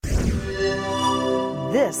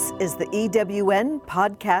This is the EWN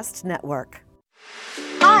Podcast Network.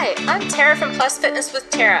 Hi, I'm Tara from Plus Fitness with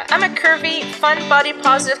Tara. I'm a curvy, fun, body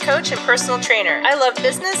positive coach and personal trainer. I love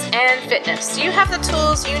business and fitness. Do you have the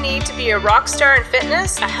tools you need to be a rock star in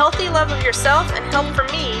fitness? A healthy love of yourself and help from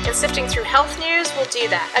me in sifting through health news will do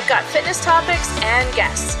that. I've got fitness topics and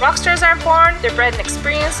guests. Rock stars aren't born, they're bred in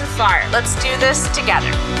experience and fire. Let's do this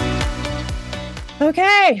together.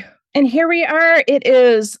 Okay. And here we are. It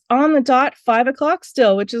is on the dot 5 o'clock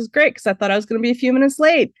still, which is great because I thought I was going to be a few minutes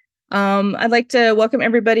late. I'd like to welcome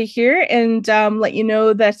everybody here and let you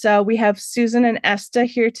know that we have Susan and Esta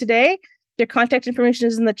here today. Their contact information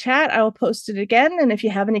is in the chat. I will post it again. And if you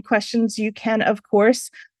have any questions, you can, of course,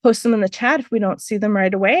 post them in the chat if we don't see them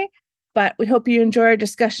right away. But we hope you enjoy our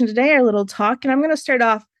discussion today, our little talk. And I'm going to start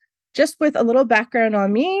off just with a little background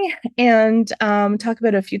on me and talk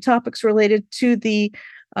about a few topics related to the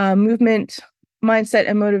movement, mindset,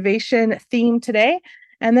 and motivation theme today.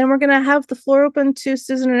 And then we're going to have the floor open to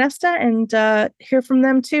Susan and Esta and hear from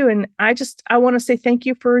them too. And I want to say thank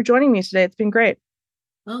you for joining me today. It's been great.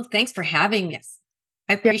 Oh, thanks for having us.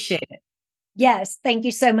 I appreciate it. Yes, thank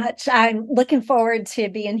you so much. I'm looking forward to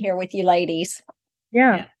being here with you ladies.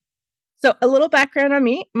 Yeah. So a little background on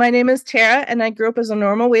me. My name is Tara, and I grew up as a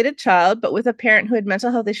normal weighted child, but with a parent who had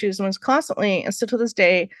mental health issues and was constantly, and still to this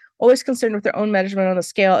day, always concerned with their own measurement on the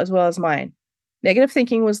scale as well as mine. Negative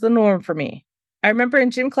thinking was the norm for me. I remember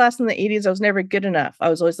in gym class in the 80s, I was never good enough. I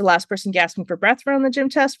was always the last person gasping for breath around the gym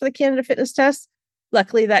test for the Canada Fitness Test.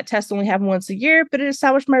 Luckily, that test only happened once a year, but it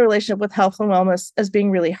established my relationship with health and wellness as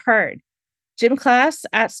being really hard. Gym class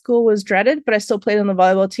at school was dreaded, but I still played on the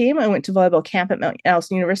volleyball team. I went to volleyball camp at Mount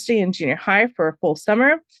Allison University in junior high for a full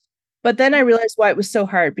summer. But then I realized why it was so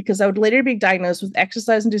hard, because I would later be diagnosed with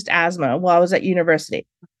exercise-induced asthma while I was at university.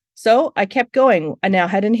 So I kept going. I now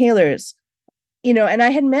had inhalers. And I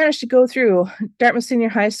had managed to go through Dartmouth senior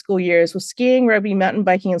high school years with skiing, rugby, mountain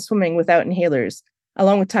biking, and swimming without inhalers,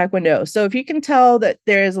 along with Taekwondo. So if you can tell that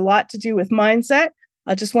there is a lot to do with mindset,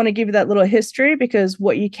 I just want to give you that little history because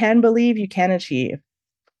what you can believe, you can achieve.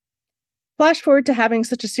 Flash forward to having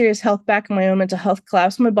such a serious health back in my own mental health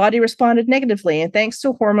collapse, my body responded negatively. And thanks to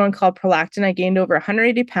a hormone called prolactin, I gained over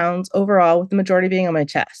 180 pounds overall, with the majority being on my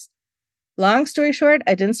chest. Long story short,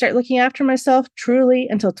 I didn't start looking after myself truly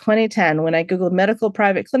until 2010 when I Googled medical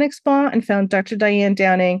private clinic spa and found Dr. Diane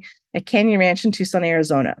Downing at Canyon Ranch in Tucson,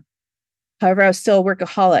 Arizona. However, I was still a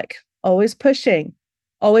workaholic, always pushing,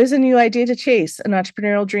 always a new idea to chase, an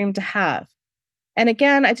entrepreneurial dream to have. And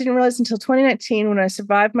again, I didn't realize until 2019 when I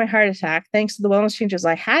survived my heart attack, thanks to the wellness changes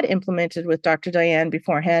I had implemented with Dr. Diane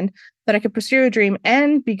beforehand, that I could pursue a dream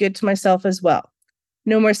and be good to myself as well.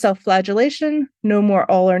 No more self-flagellation, no more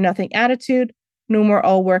all or nothing attitude, no more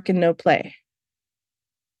all work and no play.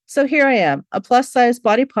 So here I am, a plus-size,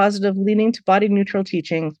 body-positive, leaning to body-neutral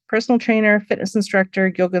teaching, personal trainer, fitness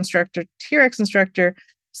instructor, yoga instructor, TRX instructor,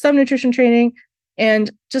 some nutrition training, and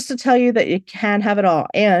just to tell you that you can have it all,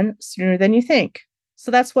 and sooner than you think. So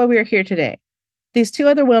that's why we are here today. These two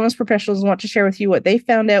other wellness professionals want to share with you what they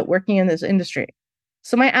found out working in this industry.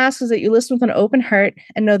 So my ask is that you listen with an open heart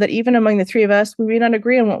and know that even among the three of us, we may not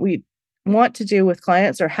agree on what we want to do with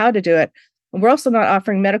clients or how to do it. And we're also not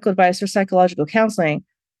offering medical advice or psychological counseling,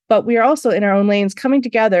 but we are also in our own lanes coming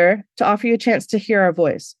together to offer you a chance to hear our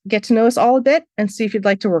voice, get to know us all a bit, and see if you'd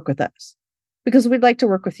like to work with us, because we'd like to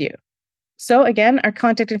work with you. So again, our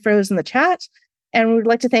contact info is in the chat, and we'd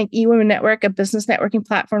like to thank eWomenNetwork, a business networking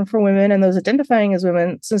platform for women and those identifying as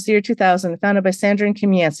women since the year 2000, founded by Sandra and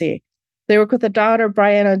Kim Yancey. They work with a daughter,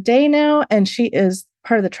 Brianna Day now, and she is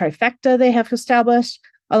part of the trifecta they have established,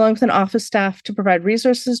 along with an office staff to provide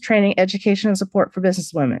resources, training, education, and support for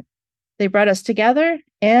business women. They brought us together,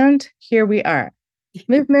 and here we are.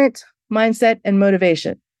 Movement, mindset, and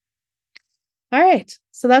motivation. All right,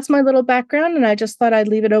 so that's my little background, and I just thought I'd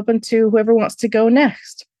leave it open to whoever wants to go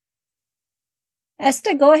next.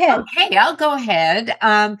 Esta, go ahead. Okay, I'll go ahead.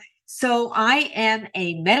 So I am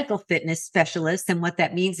a medical fitness specialist, and what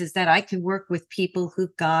that means is that I can work with people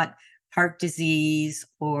who've got heart disease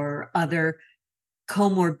or other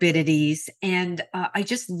comorbidities, and I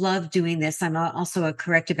just love doing this. I'm also a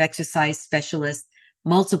corrective exercise specialist,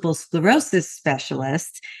 multiple sclerosis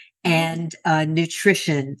specialist, and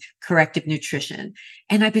nutrition, corrective nutrition.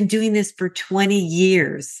 And I've been doing this for 20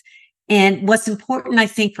 years. And what's important, I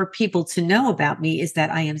think, for people to know about me is that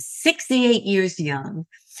I am 68 years young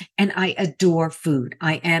and I adore food.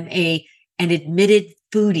 I am an admitted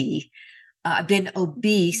foodie. I've been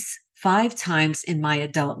obese 5 times in my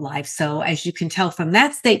adult life. So as you can tell from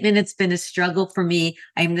that statement, it's been a struggle for me.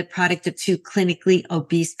 I am the product of 2 clinically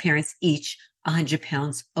obese parents, each 100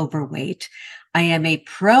 pounds overweight. I am a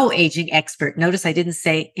pro-aging expert. Notice I didn't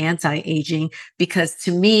say anti-aging, because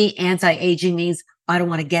to me, anti-aging means I don't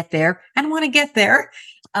want to get there. I don't want to get there.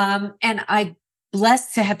 And I'm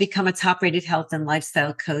blessed to have become a top-rated health and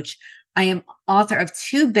lifestyle coach. I am author of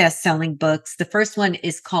 2 best-selling books. The first one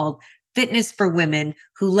is called Fitness for Women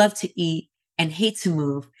Who Love to Eat and Hate to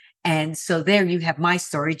Move. And so there you have my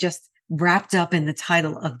story just wrapped up in the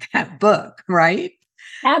title of that book, right?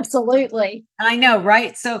 Absolutely. I know,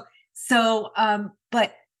 right?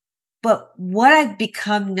 But what I've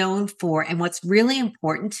become known for and what's really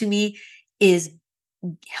important to me is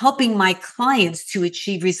helping my clients to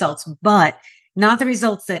achieve results, but not the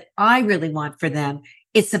results that I really want for them.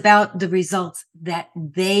 It's about the results that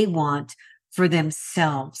they want for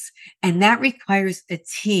themselves. And that requires a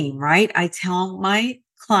team, right? I tell my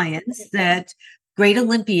clients that great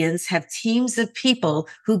Olympians have teams of people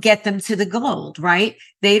who get them to the gold, right?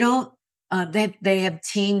 They don't, they have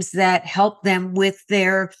teams that help them with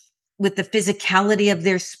the physicality of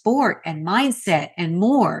their sport and mindset and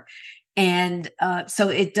more. And so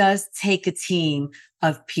it does take a team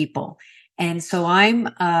of people. And so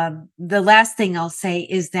the last thing I'll say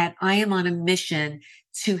is that I am on a mission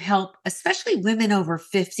to help, especially women over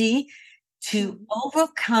 50, to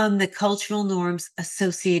overcome the cultural norms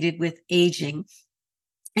associated with aging,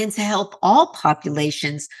 and to help all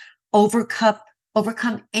populations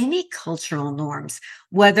overcome any cultural norms,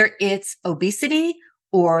 whether it's obesity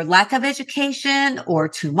or lack of education or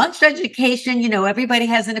too much education. You know, everybody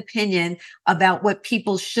has an opinion about what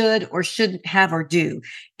people should or shouldn't have or do.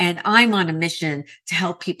 And I'm on a mission to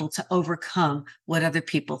help people to overcome what other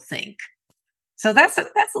people think. So that's a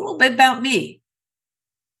little bit about me.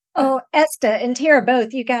 Oh, Esta and Tara,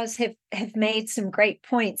 both, you guys have made some great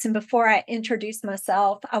points. And before I introduce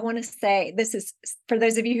myself, I want to say, this is, for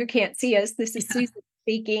those of you who can't see us, this is Susan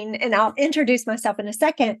speaking, and I'll introduce myself in a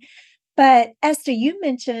second. But Esta, you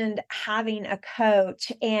mentioned having a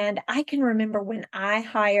coach, and I can remember when I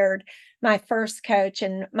hired my first coach,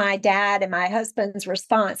 and my dad and my husband's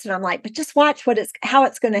response, and I'm like, but just watch how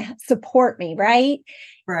it's going to support me, right?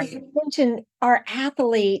 Right. You mentioned our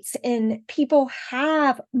athletes, and people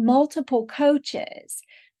have multiple coaches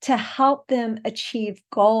to help them achieve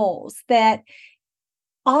goals that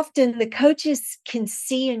often the coaches can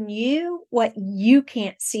see in you what you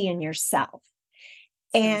can't see in yourself.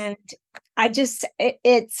 And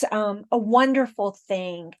it's a wonderful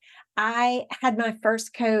thing. I had my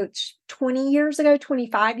first coach 20 years ago,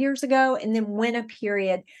 25 years ago, and then went a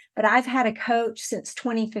period, but I've had a coach since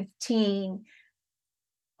 2015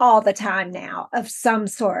 all the time now of some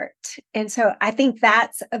sort. And so I think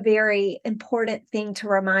that's a very important thing to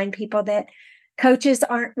remind people, that coaches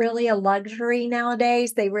aren't really a luxury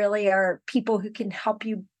nowadays. They really are people who can help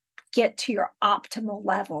you get to your optimal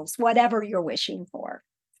levels, whatever you're wishing for.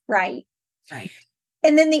 Right. Right.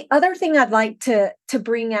 And then the other thing I'd like to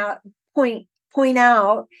point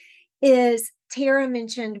out is Tara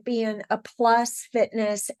mentioned being a plus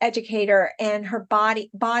fitness educator and her body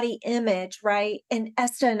image, right? And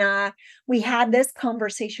Esta and I, we had this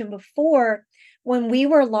conversation before. When we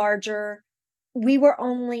were larger, we were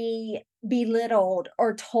only belittled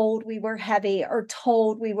or told we were heavy or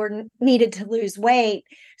told we were needed to lose weight.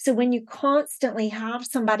 So when you constantly have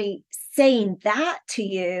somebody saying that to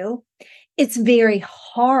you, it's very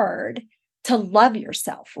hard to love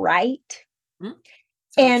yourself, right? Mm-hmm.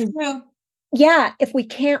 And true. Yeah, if we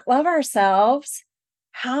can't love ourselves,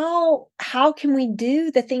 how can we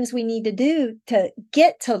do the things we need to do to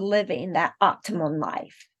get to living that optimum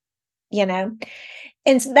life? You know,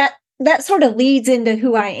 and so that sort of leads into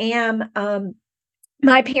who I am.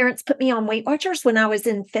 My parents put me on Weight Watchers when I was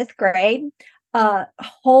in 5th grade, a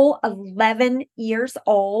whole 11 years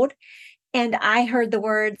old. And I heard the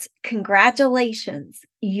words, "Congratulations,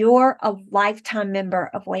 you're a lifetime member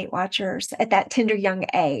of Weight Watchers," at that tender young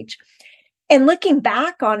age. And looking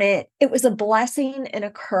back on it, it was a blessing and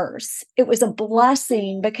a curse. It was a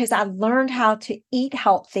blessing because I learned how to eat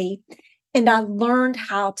healthy, and I learned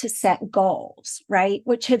how to set goals, right?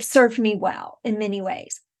 Which have served me well in many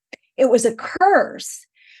ways. It was a curse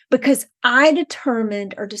because I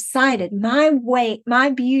determined or decided my weight,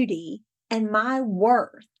 my beauty, and my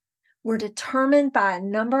worth were determined by a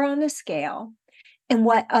number on a scale and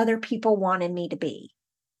what other people wanted me to be.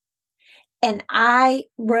 And I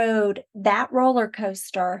rode that roller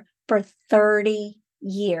coaster for 30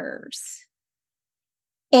 years.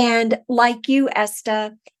 And like you,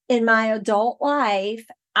 Esta, in my adult life,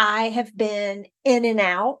 I have been in and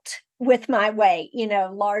out with my weight,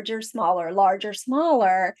 larger, smaller, larger,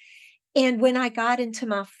 smaller. And when I got into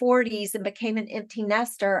my 40s and became an empty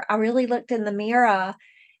nester, I really looked in the mirror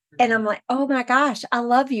And I'm like, oh my gosh, I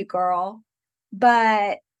love you, girl.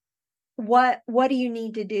 But what do you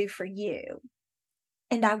need to do for you?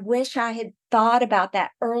 And I wish I had thought about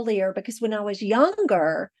that earlier, because when I was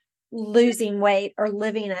younger, losing weight or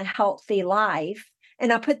living a healthy life,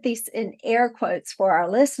 and I put these in air quotes for our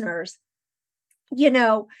listeners,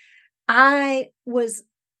 I was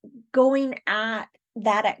going at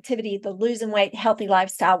that activity, the losing weight, healthy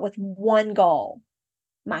lifestyle, with one goal: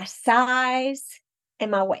 my size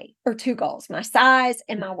and my weight, or two goals: my size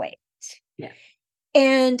and my weight. Yeah.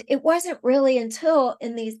 And it wasn't really until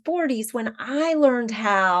in these 40s when I learned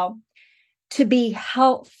how to be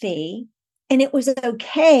healthy. And it was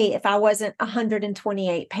okay if I wasn't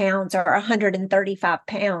 128 pounds or 135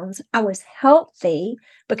 pounds. I was healthy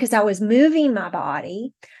because I was moving my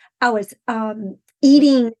body. I was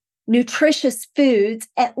eating nutritious foods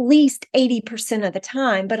at least 80% of the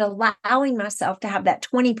time, but allowing myself to have that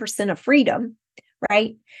 20% of freedom,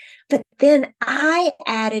 right? But then I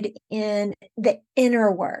added in the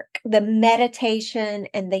inner work, the meditation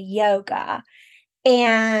and the yoga,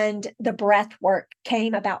 and the breath work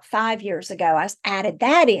came about 5 years ago. I added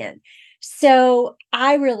that in. So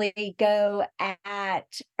I really I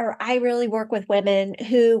really work with women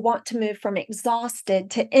who want to move from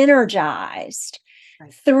exhausted to energized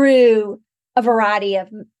through a variety of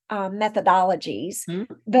methodologies. And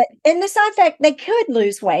the side effect, they could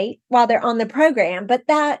lose weight while they're on the program, but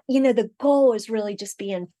that, the goal is really just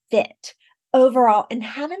being fit overall and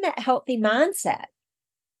having that healthy mindset.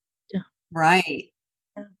 Right.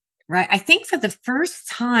 Right. I think for the first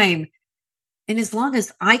time, and as long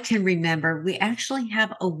as I can remember, we actually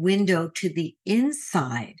have a window to the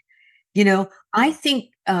inside. I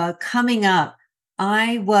think coming up,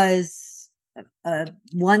 I was a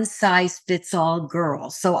one size fits all girl.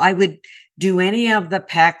 So I would do any of the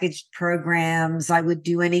packaged programs. I would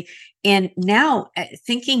do any. And now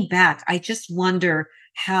thinking back, I just wonder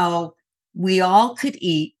how we all could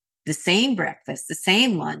eat the same breakfast, the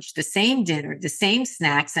same lunch, the same dinner, the same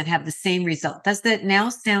snacks, and have the same result. Does that now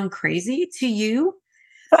sound crazy to you?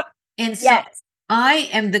 And so Yes. I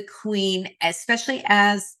am the queen, especially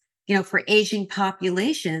as, for aging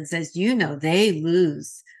populations, as you know, they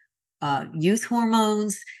lose youth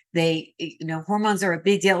hormones. Hormones are a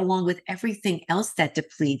big deal, along with everything else that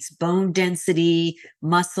depletes bone density,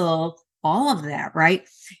 muscle, all of that. Right.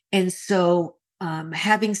 And so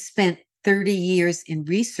having spent 30 years in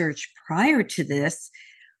research prior to this,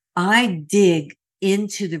 I dig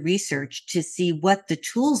into the research to see what the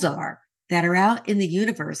tools are that are out in the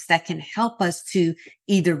universe that can help us to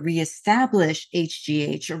either reestablish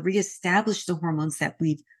HGH or reestablish the hormones that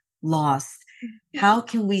we've lost. How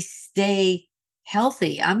can we stay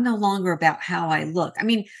healthy? I'm no longer about how I look. I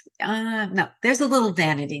mean, no, there's a little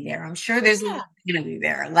vanity there. I'm sure there's a little vanity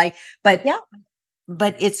there.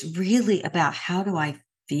 But it's really about, how do I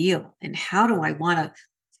feel and how do I want to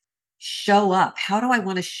show up? How do I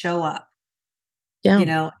want to show up?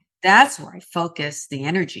 Yeah. That's where I focus the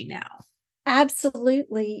energy now.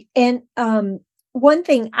 Absolutely. And one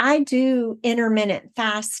thing, I do intermittent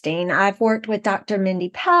fasting. I've worked with Dr. Mindy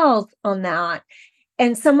Pell on that.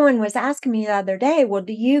 And someone was asking me the other day, well,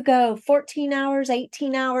 do you go 14 hours,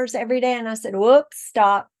 18 hours every day? And I said, whoops,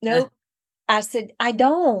 stop. Nope. I said, I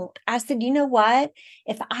don't. I said, you know what?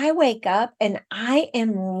 If I wake up and I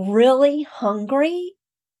am really hungry,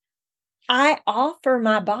 I offer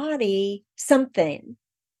my body something.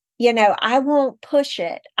 I won't push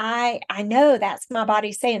it. I know that's my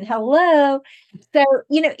body saying hello. So,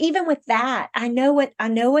 even with that, I know what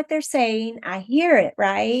they're saying. I hear it,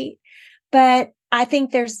 right? But I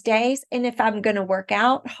think there's days, and if I'm going to work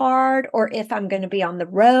out hard or if I'm going to be on the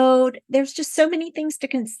road, there's just so many things to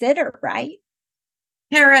consider, right?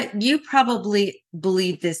 Tara, you probably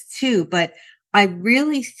believe this too, but I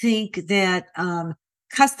really think that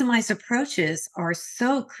customized approaches are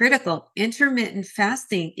so critical. Intermittent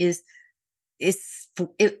fasting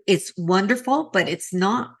it's wonderful, but it's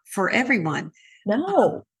not for everyone.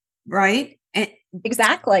 No. Right?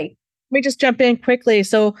 Exactly. Let me just jump in quickly.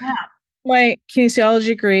 So my kinesiology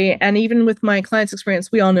degree, and even with my clients'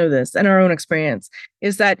 experience, we all know this, and our own experience,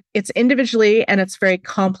 is that it's individually and it's very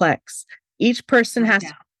complex. Each person has to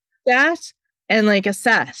do that and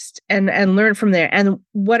assessed and learn from there. And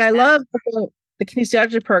what I love about the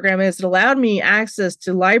kinesiology program is it allowed me access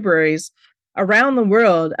to libraries around the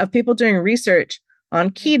world of people doing research on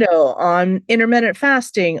keto, on intermittent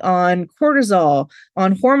fasting, on cortisol,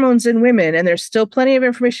 on hormones in women. And there's still plenty of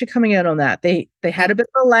information coming out on that. They had a bit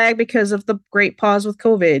of a lag because of the great pause with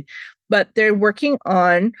COVID, but they're working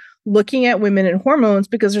on looking at women and hormones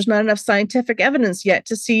because there's not enough scientific evidence yet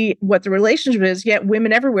to see what the relationship is, yet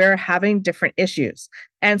women everywhere are having different issues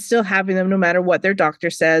and still having them no matter what their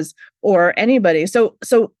doctor says or anybody. So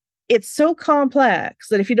it's so complex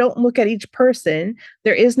that if you don't look at each person,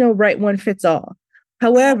 there is no right one fits all.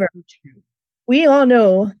 However, we all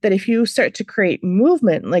know that if you start to create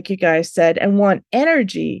movement, like you guys said, and want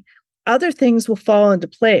energy, other things will fall into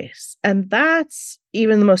place. And that's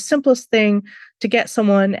even the most simplest thing to get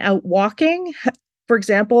someone out walking. For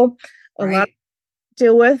example, a lot of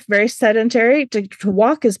deal with very sedentary. To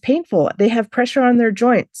walk is painful. They have pressure on their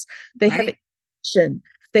joints. They have inflammation.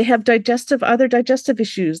 They have other digestive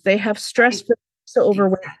issues. They have stress. So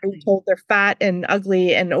overweight, they're told they're fat and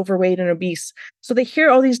ugly and overweight and obese. So they hear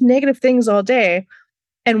all these negative things all day.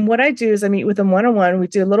 And what I do is I meet with them one-on-one. We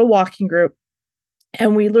do a little walking group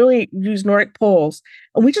and we literally use Nordic poles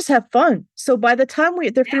and we just have fun. So by the time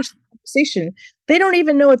they're finished the conversation, they don't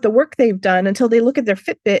even know what the work they've done until they look at their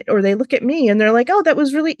Fitbit or they look at me and they're like, oh, that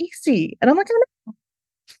was really easy. And I'm like, oh,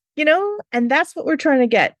 no. And that's what we're trying to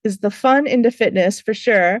get is the fun into fitness for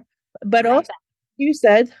sure. But also, you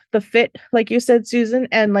said the fit, like you said, Susan,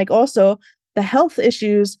 and like also the health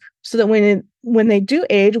issues so that when they do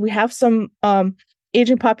age, we have some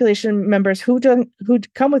aging population members who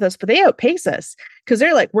come with us, but they outpace us because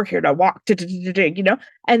they're like, we're here to walk,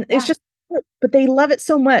 and it's just, but they love it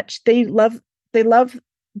so much. They love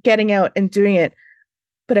getting out and doing it.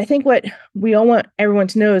 But I think what we all want everyone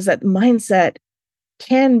to know is that mindset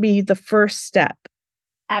can be the first step.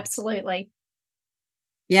 Absolutely.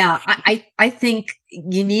 Yeah, I think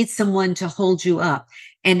you need someone to hold you up.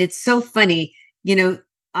 And it's so funny,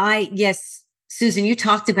 yes, Susan, you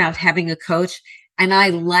talked about having a coach and I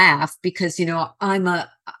laugh because, I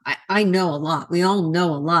know a lot. We all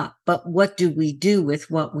know a lot, but what do we do with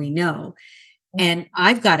what we know? And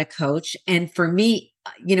I've got a coach. And for me,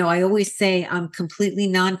 I always say I'm completely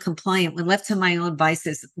non-compliant. When left to my own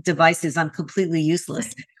devices, I'm completely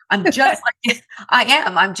useless. I'm just like I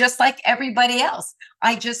am. I'm just like everybody else.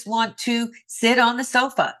 I just want to sit on the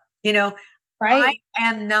sofa. Right. I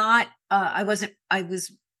am not, I was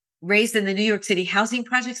raised in the New York City housing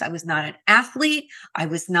projects. I was not an athlete. I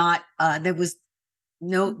was not, there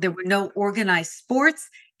were no organized sports.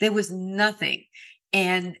 There was nothing.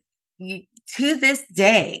 And to this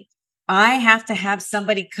day, I have to have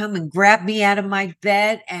somebody come and grab me out of my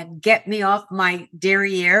bed and get me off my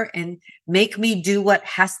derriere and make me do what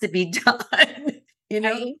has to be done.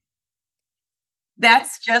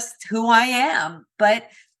 That's just who I am. But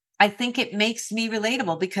I think it makes me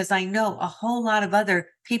relatable because I know a whole lot of other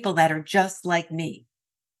people that are just like me.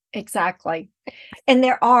 Exactly. And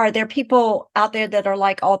there are people out there that are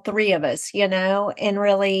like all three of us, and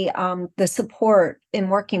really the support in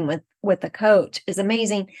working with a coach is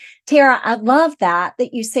amazing. Tara, I love that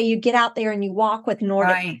you say you get out there and you walk with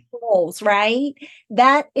Nordic poles, right?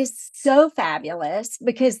 That is so fabulous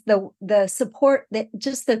because the support that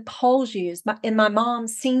just the poles use in my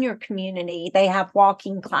mom's senior community, they have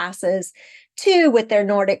walking classes too with their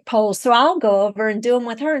Nordic poles. So I'll go over and do them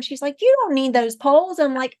with her. And she's like, you don't need those poles.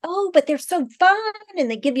 I'm like, oh, but they're so fun.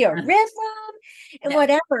 And they give you a rhythm and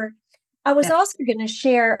whatever. I was also going to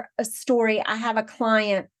share a story. I have a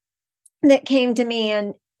client that came to me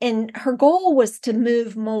and her goal was to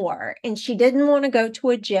move more. And she didn't want to go to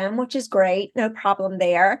a gym, which is great. No problem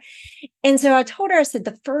there. And so I told her, I said,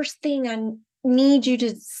 the first thing I need you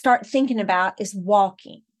to start thinking about is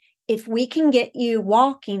walking. If we can get you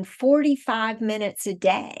walking 45 minutes a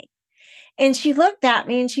day. And she looked at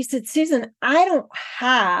me and she said, Susan, I don't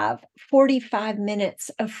have 45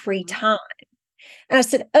 minutes of free time. And I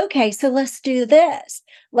said, okay, so let's do this.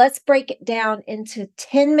 Let's break it down into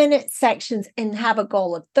 10-minute sections and have a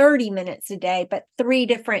goal of 30 minutes a day, but 3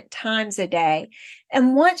 different times a day.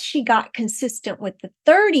 And once she got consistent with the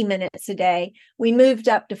 30 minutes a day, we moved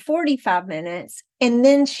up to 45 minutes. And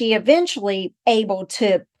then she eventually able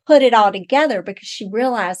to put it all together because she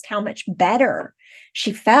realized how much better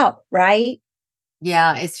she felt, right?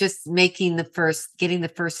 Yeah, it's just getting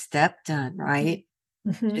the first step done, right?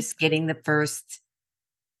 Mm-hmm. Just getting the first,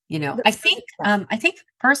 I think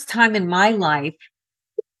first time in my life,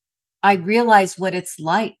 I realized what it's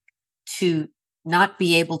like to not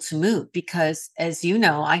be able to move because as you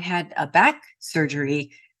know, I had a back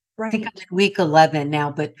surgery. Right. I think I'm in week 11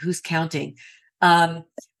 now, but who's counting? But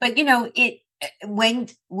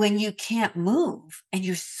when you can't move and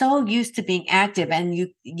you're so used to being active and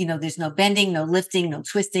there's no bending, no lifting, no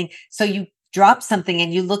twisting. So you drop something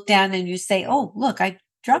and you look down and you say, oh, look, I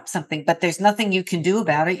dropped something, but there's nothing you can do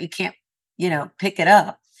about it. You can't, pick it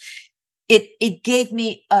up. it gave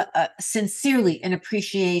me a sincerely an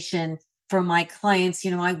appreciation for my clients.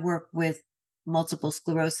 I work with multiple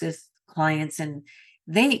sclerosis clients, and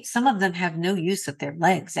some of them have no use of their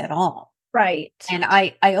legs at all. Right. And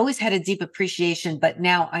I always had a deep appreciation, but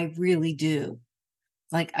now I really do.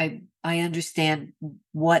 Like I understand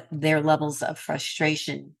what their levels of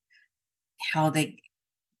frustration,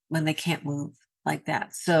 when they can't move like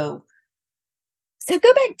that. So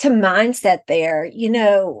go back to mindset there,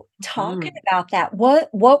 talking about that. What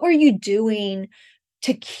were you doing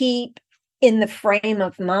to keep in the frame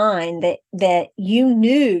of mind that you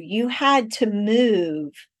knew you had to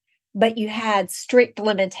move, but you had strict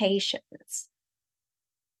limitations?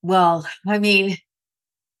 Well, I mean,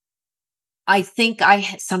 I think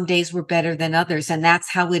some days were better than others. And that's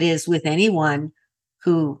how it is with anyone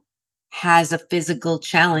who has a physical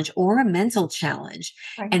challenge or a mental challenge.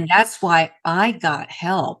 Right. And that's why I got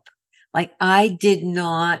help. Like I did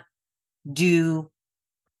not do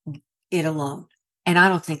it alone. And I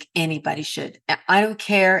don't think anybody should. I don't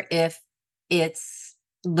care if it's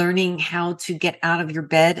learning how to get out of your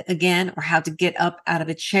bed again, or how to get up out of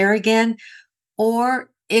a chair again,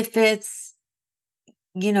 or if it's,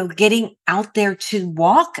 getting out there to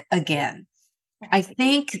walk again. I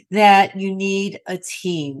think that you need a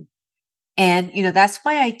team. And, that's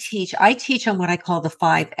why I teach on what I call the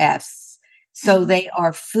 5 F's. So they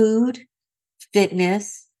are food,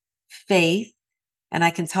 fitness, faith, and I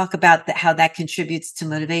can talk about how that contributes to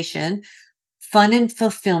motivation, fun and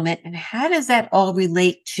fulfillment. And how does that all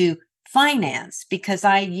relate to finance? Because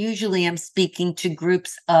I usually am speaking to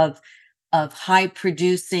groups of high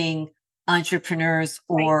producing entrepreneurs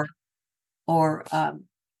or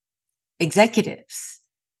executives.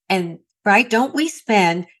 And right, don't we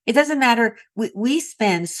spend, it doesn't matter, we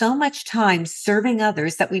spend so much time serving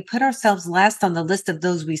others that we put ourselves last on the list of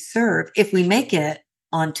those we serve, if we make it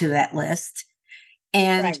onto that list.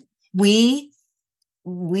 And Right. we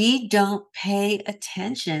don't pay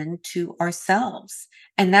attention to ourselves.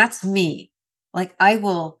 And that's me. Like I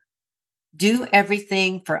will do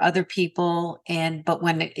everything for other people. But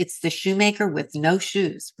when it's the shoemaker with no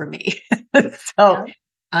shoes for me, so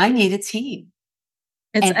I need a team.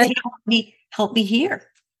 And help me here.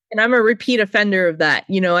 And I'm a repeat offender of that.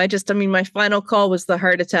 My final call was the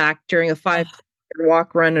heart attack during a 5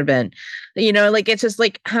 walk run event. It's just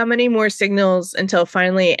like, how many more signals until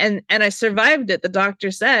finally, and I survived it. The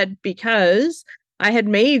doctor said, because I had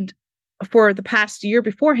made for the past year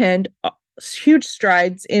beforehand, huge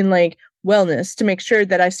strides in like wellness to make sure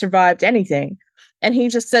that I survived anything. And he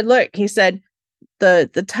just said, look, he said,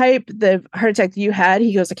 the heart attack that you had,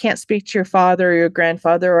 he goes, I can't speak to your father or your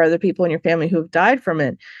grandfather or other people in your family who have died from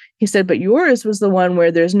it. He said, but yours was the one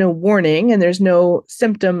where there's no warning and there's no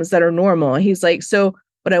symptoms that are normal. He's like, so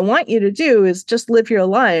what I want you to do is just live your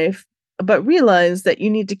life, but realize that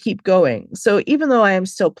you need to keep going. So even though I am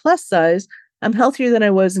still plus size, I'm healthier than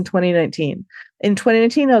I was in 2019. In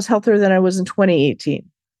 2019, I was healthier than I was in 2018.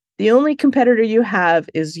 The only competitor you have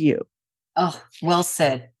is you. Oh, well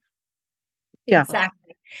said. Yeah,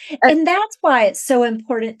 exactly. And that's why it's so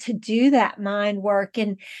important to do that mind work.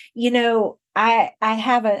 And, I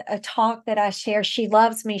have a talk that I share. She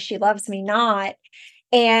loves me not.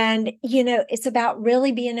 And, it's about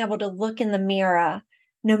really being able to look in the mirror,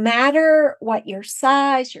 no matter what your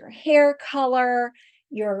size, your hair color,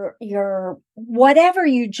 your whatever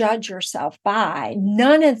you judge yourself by,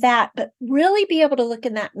 none of that, but really be able to look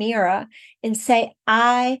in that mirror and say,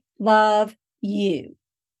 I love you.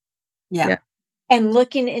 Yeah. And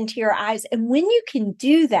looking into your eyes. And when you can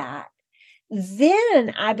do that,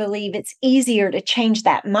 then I believe it's easier to change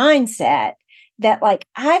that mindset that like,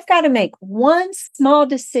 I've got to make one small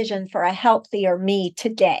decision for a healthier me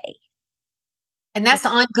today. And that's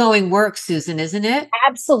ongoing work, Susan, isn't it?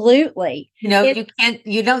 Absolutely.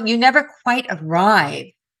 You never quite arrive.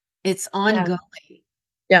 It's ongoing.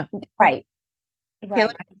 Yeah. Right. Okay,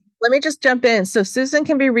 let me just jump in. So Susan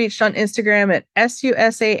can be reached on Instagram at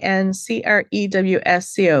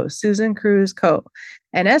SusanCrewsco, Susan Cruz Co.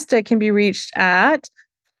 And Esta can be reached at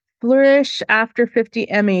Flourish After 50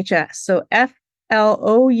 MHS. So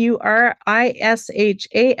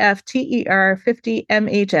FLOURISHAFTER 50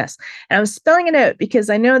 MHS. And I'm spelling it out because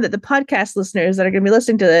I know that the podcast listeners that are going to be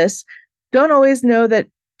listening to this don't always know that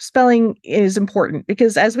spelling is important,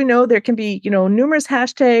 because as we know, there can be, numerous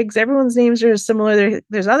hashtags. Everyone's names are similar.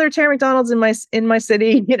 There's other Tara McDonald's in my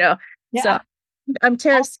city, Yeah. So I'm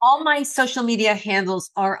Tara. All my social media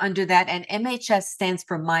handles are under that, and MHS stands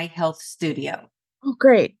for My Health Studio. Oh,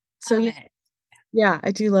 great. So yeah,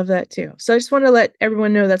 I do love that too. So I just want to let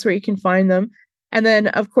everyone know that's where you can find them. And then,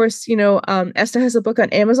 of course, Esta has a book on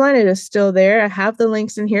Amazon. It is still there. I have the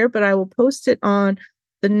links in here, but I will post it on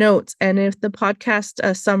the notes. And if the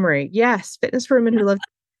podcast summary, yes, fitness for women who love to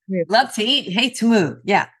move. Love to eat, hate to move.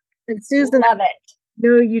 Yeah. And Susan, Love it. I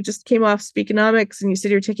know you just came off Speakonomics and you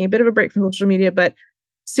said you're taking a bit of a break from social media, but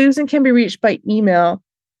Susan can be reached by email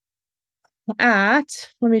at,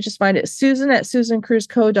 let me just find it,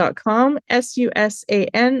 susan@susancruzco.com,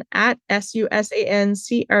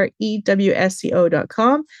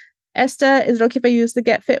 susan@susancrewsco.com. Esta, is it okay if I use the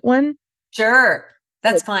Get Fit one? Sure.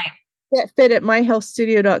 That's fine. Get Fit at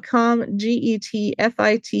myhealthstudio.com,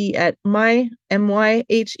 GETFIT at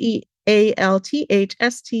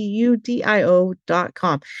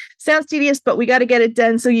myhealthstudio.com. Sounds tedious, but we got to get it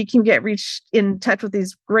done so you can get reached in touch with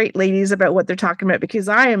these great ladies about what they're talking about, because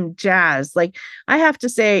I am jazzed. Like, I have to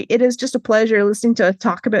say, it is just a pleasure listening to us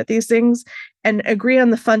talk about these things and agree on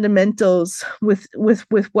the fundamentals with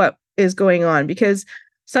what is going on, because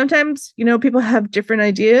sometimes, people have different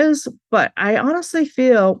ideas, but I honestly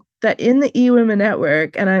feel that in the eWomen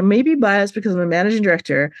Network, and I may be biased because I'm a managing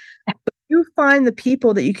director, but you find the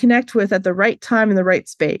people that you connect with at the right time in the right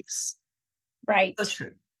space. Right. That's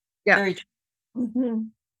true. Yeah. Very true. Mm-hmm.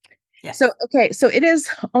 Yeah. So it is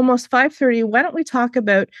almost 5:30. Why don't we talk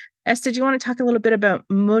about, Esther, do you want to talk a little bit about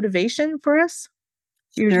motivation for us?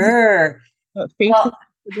 Sure. Well,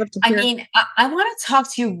 I want to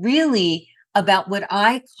talk to you really about what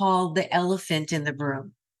I call the elephant in the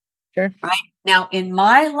room. Sure. Right now, in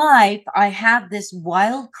my life, I have this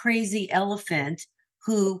wild, crazy elephant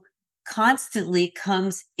who constantly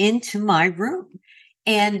comes into my room.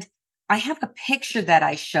 And I have a picture that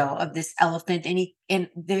I show of this elephant, and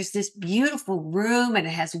there's this beautiful room, and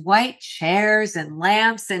it has white chairs and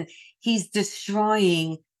lamps, and he's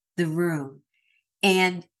destroying the room.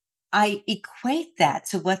 And I equate that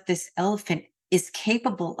to what this elephant is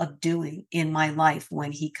capable of doing in my life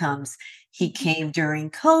when he comes. He came during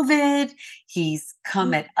COVID. He's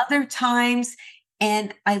come at other times.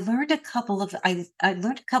 And I learned a couple of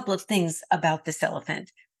things about this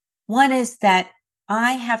elephant. One is that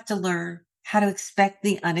I have to learn how to expect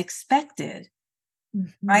the unexpected,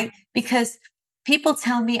 right? Because people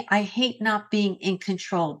tell me I hate not being in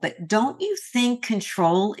control, but don't you think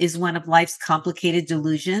control is one of life's complicated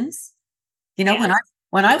delusions? Yes.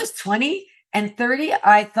 When I was 20 and 30,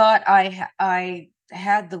 I thought I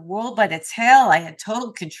had the world by the tail. I had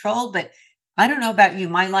total control, but I don't know about you.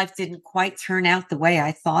 My life didn't quite turn out the way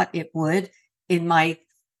I thought it would in my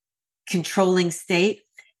controlling state.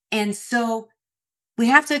 And so we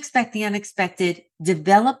have to expect the unexpected,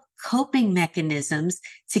 develop coping mechanisms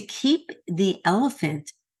to keep the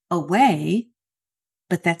elephant away,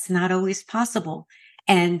 but that's not always possible.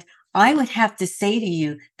 And I would have to say to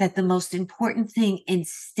you that the most important thing in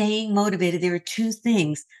staying motivated, there are two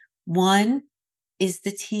things. One is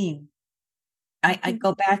the team. I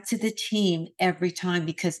go back to the team every time,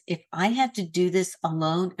 because if I had to do this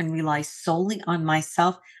alone and rely solely on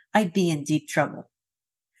myself, I'd be in deep trouble.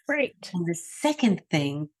 Right. And the second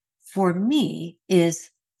thing for me is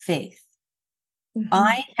faith.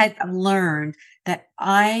 I had learned that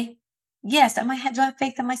yes, am I had to have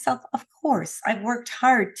faith in myself? Of course. I've worked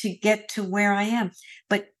hard to get to where I am,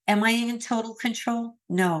 but am I in total control?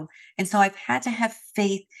 No. And so I've had to have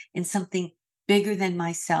faith in something bigger than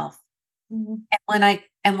myself. And when I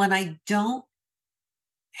don't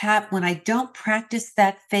practice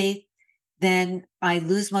that faith, then I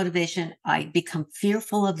lose motivation. I become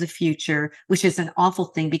fearful of the future, which is an awful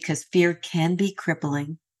thing because fear can be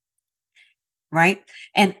crippling. Right.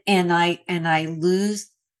 And I lose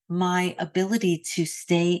my ability to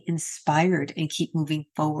stay inspired and keep moving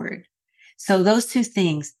forward. So those two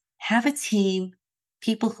things: have a team,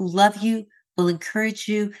 people who love you, will encourage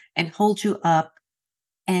you and hold you up,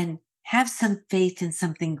 and have some faith in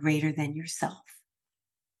something greater than yourself.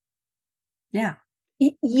 Yeah.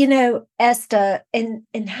 Esta, and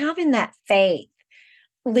having that faith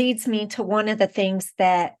leads me to one of the things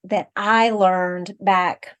that I learned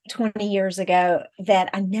back 20 years ago that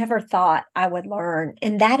I never thought I would learn.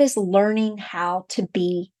 And that is learning how to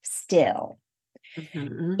be still.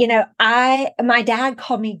 My dad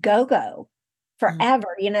called me go-go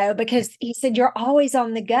forever, because he said, you're always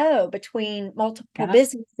on the go between multiple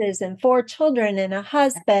businesses and 4 children and a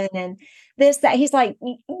husband and this, that. He's like,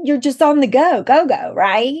 you're just on the go,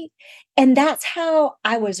 right? And that's how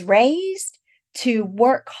I was raised, to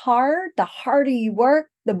work hard. The harder you work,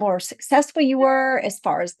 the more successful you were as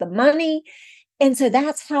far as the money. And so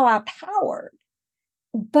that's how I powered.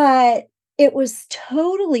 But it was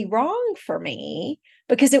totally wrong for me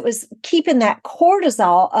because it was keeping that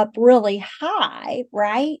cortisol up really high,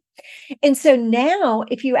 right? And so now,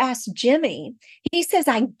 if you ask Jimmy, he says,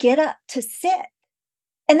 I get up to sit.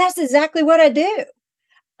 And that's exactly what I do.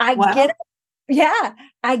 I get up, yeah,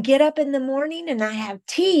 I get up in the morning and I have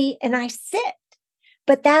tea and I sit.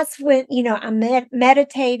 But that's when, I'm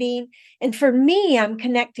meditating. And for me, I'm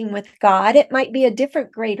connecting with God. It might be a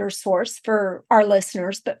different greater source for our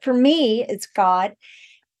listeners, but for me, it's God.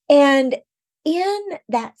 And in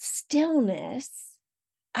that stillness,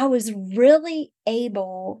 I was really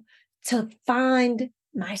able to find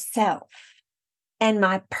myself and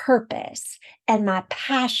my purpose and my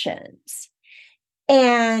passions.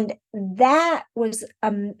 And that was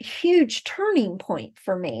a huge turning point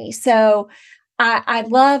for me. So I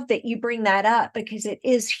love that you bring that up because it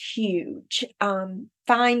is huge.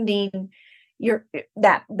 Finding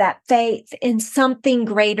that faith in something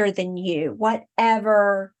greater than you,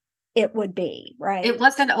 whatever it would be, right? It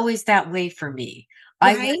wasn't always that way for me.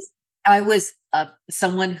 Right? I was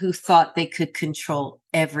someone who thought they could control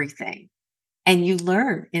everything. And you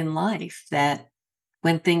learn in life that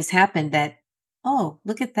when things happen that, oh,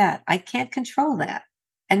 look at that. I can't control that.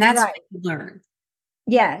 And that's what you learn.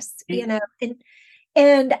 Yes.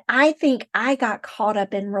 And I think I got caught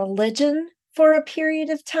up in religion for a period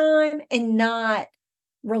of time and not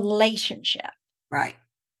relationship. Right.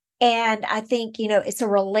 And I think, it's a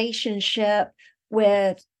relationship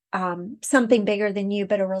with something bigger than you,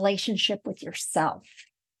 but a relationship with yourself.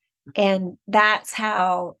 And that's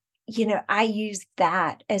how, I use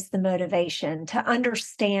that as the motivation to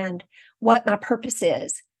understand what my purpose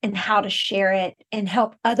is and how to share it and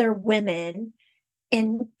help other women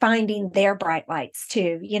in finding their bright lights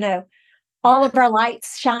too. All of our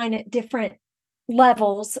lights shine at different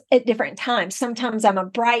levels at different times. Sometimes I'm a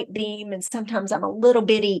bright beam and sometimes I'm a little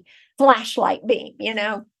bitty flashlight beam,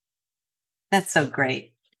 That's so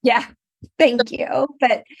great. Yeah. Thank you.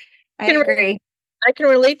 But I agree. I can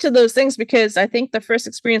relate to those things because I think the first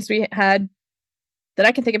experience we had that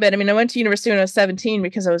I can think about, I went to university when I was 17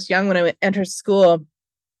 because I was young when I entered school.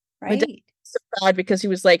 Right. My dad was so proud because he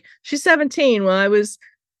was like, she's 17. Well, I was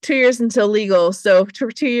 2 years until legal. So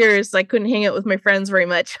for 2 years, I couldn't hang out with my friends very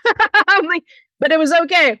much. I'm like, but it was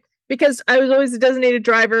okay because I was always a designated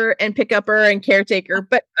driver and pick-upper and caretaker.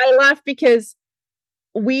 But I laughed because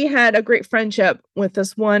we had a great friendship with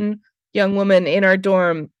this one young woman in our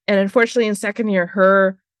dorm. And unfortunately, in second year,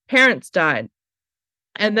 her parents died.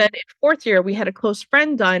 And then in fourth year, we had a close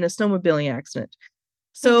friend die in a snowmobiling accident.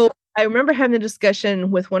 So I remember having a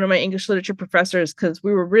discussion with one of my English literature professors because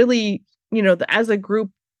we were really, as a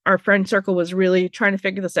group, our friend circle was really trying to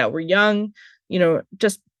figure this out. We're young,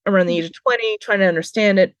 just around the age of 20, trying to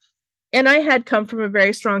understand it. And I had come from a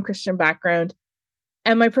very strong Christian background.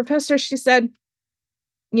 And my professor, she said,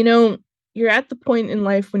 you're at the point in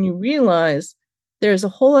life when you realize there's a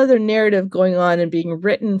whole other narrative going on and being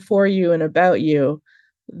written for you and about you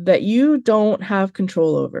that you don't have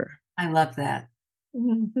control over. I love that.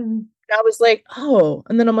 Mm-hmm. I was like, oh,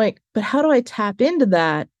 and then I'm like, but how do I tap into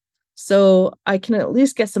that so I can at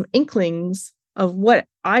least get some inklings of what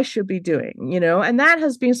I should be doing, And that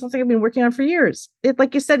has been something I've been working on for years.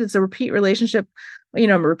 Like you said, it's a repeat relationship. I'm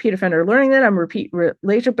a repeat offender learning that. I'm a repeat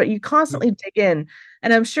relationship, but you constantly dig in.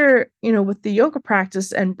 And I'm sure, with the yoga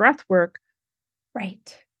practice and breath work,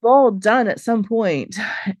 right, all done at some point,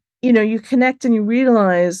 you connect and you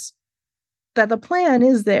realize that the plan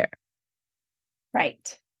is there.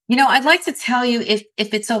 Right. I'd like to tell you, if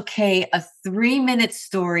it's okay, a 3-minute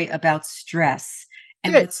story about stress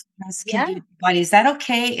and what stress can do to your body. Is that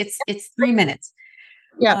okay? It's 3 minutes.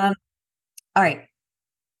 Yeah. All right.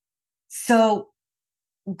 So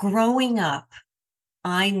growing up,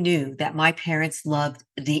 I knew that my parents loved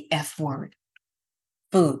the F word.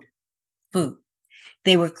 Food.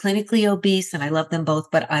 They were clinically obese and I loved them both,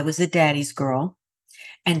 but I was a daddy's girl.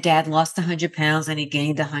 And dad lost 100 pounds and he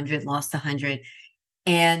gained 100, lost 100.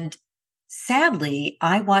 And sadly,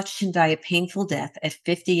 I watched him die a painful death at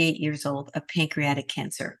 58 years old of pancreatic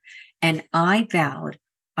cancer. And I vowed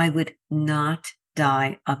I would not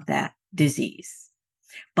die of that disease.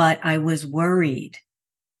 But I was worried.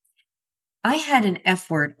 I had an F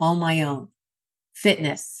word all my own,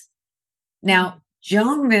 fitness. Now,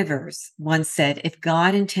 Joan Rivers once said, if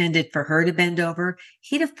God intended for her to bend over,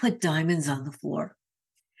 he'd have put diamonds on the floor.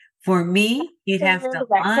 For me, he'd have to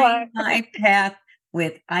line my path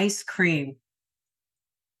with ice cream.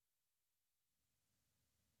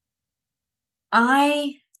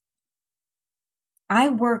 I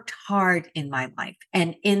worked hard in my life,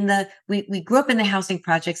 and we grew up in the housing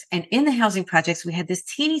projects, and in the housing projects, we had this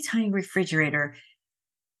teeny tiny refrigerator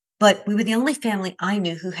But we were the only family I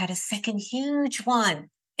knew who had a second huge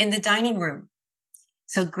one in the dining room.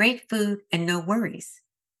 So great food and no worries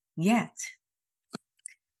yet.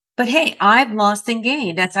 But hey, I've lost and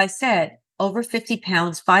gained, as I said, over 50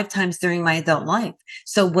 pounds 5 times during my adult life.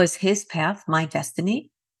 So was his path my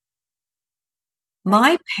destiny?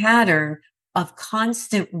 My pattern of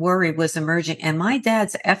constant worry was emerging, and my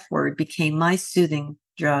dad's F word became my soothing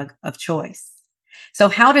drug of choice. So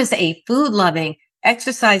how does a food-loving,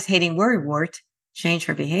 exercise-hating worrywart change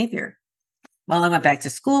her behavior? Well, I went back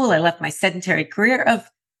to school. I left my sedentary career of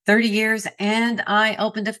 30 years, and I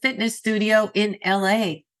opened a fitness studio in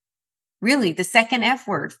LA. Really, the second F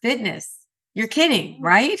word, fitness. You're kidding,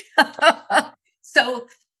 right? So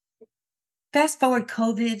fast forward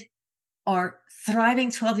COVID, our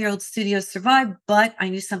thriving 12-year-old studio survived, but I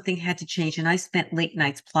knew something had to change, and I spent late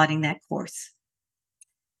nights plotting that course.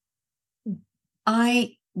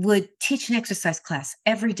 I would teach an exercise class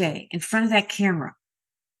every day in front of that camera.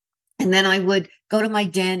 And then I would go to my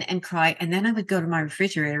den and cry. And then I would go to my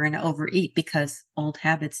refrigerator and overeat because old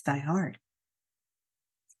habits die hard.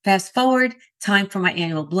 Fast forward, time for my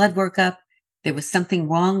annual blood workup. There was something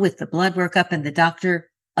wrong with the blood workup, and the doctor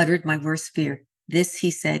uttered my worst fear. This, he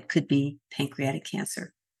said, could be pancreatic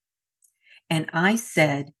cancer. And I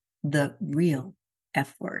said the real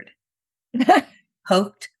F word.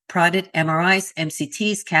 Poked, prodded, MRIs,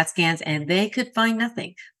 MCTs, CAT scans, and they could find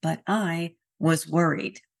nothing. But I was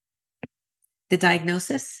worried. The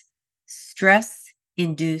diagnosis?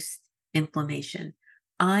 Stress-induced inflammation.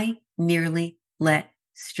 I nearly let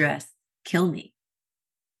stress kill me.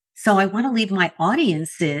 So I want to leave my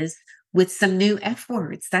audiences with some new F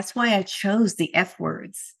words. That's why I chose the F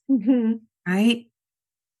words, right?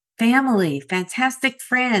 Family, fantastic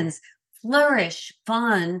friends, flourish,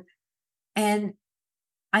 fun. And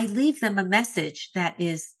I leave them a message that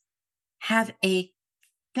is, have a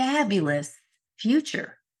fabulous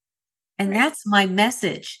future. And that's my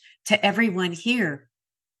message to everyone here.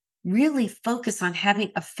 Really focus on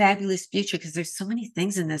having a fabulous future, because there's so many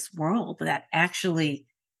things in this world that actually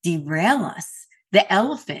derail us. The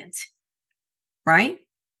elephant, right?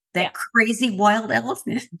 That crazy wild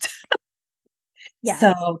elephant.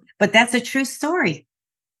 So, but that's a true story.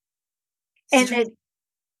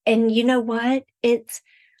 And you know what? It's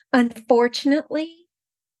unfortunately,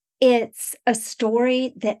 it's a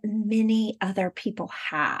story that many other people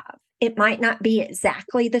have. It might not be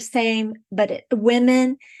exactly the same, but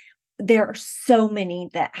women, there are so many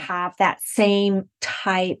that have that same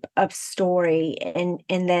type of story, and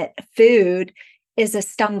that food is a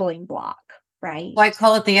stumbling block, right? Well, I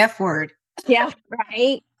call it the F word. Yeah,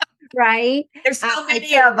 right. Right. There's so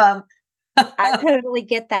many of them. I totally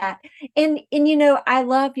get that. And I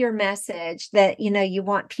love your message that, you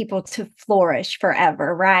want people to flourish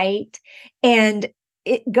forever, right? And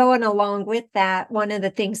going along with that, one of the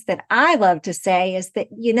things that I love to say is that,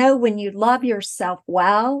 when you love yourself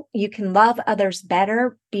well, you can love others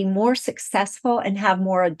better, be more successful, and have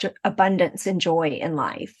more abundance and joy in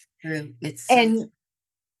life. True.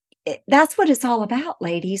 That's what it's all about,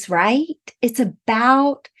 ladies, right? It's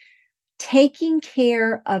about taking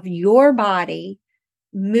care of your body,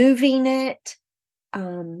 moving it,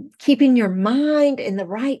 keeping your mind in the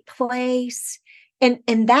right place. And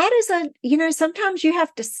that is sometimes you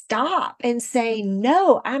have to stop and say,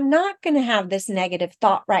 no, I'm not going to have this negative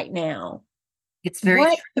thought right now. It's very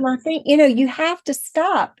true. I think, you have to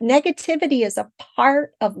stop. Negativity is a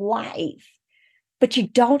part of life, but you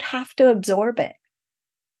don't have to absorb it.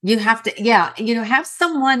 You have to, have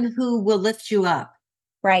someone who will lift you up.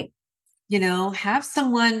 Right. Have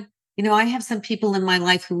someone, I have some people in my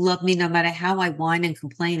life who love me no matter how I whine and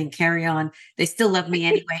complain and carry on. They still love me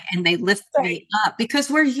anyway, and they lift me up because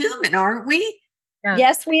we're human, aren't we? Yeah.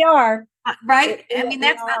 Yes, we are. Right? I mean,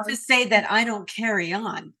 that's not to say that I don't carry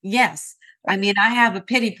on. Yes. I mean, I have a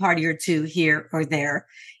pity party or two here or there.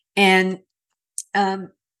 And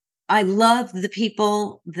I love the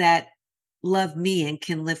people that love me and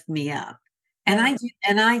can lift me up. And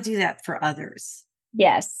I do that for others.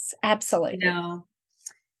 Yes, absolutely.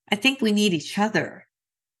 I think we need each other,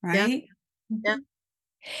 right? Yeah.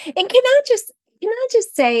 And can I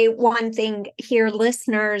just say one thing here,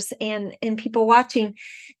 listeners and people watching,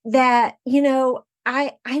 that,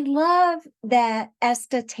 I love that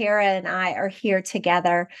Esta, Tara, and I are here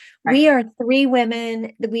together. Right. We are 3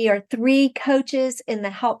 women. We are 3 coaches in the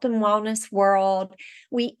health and wellness world.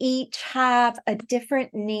 We each have a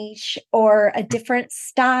different niche or a different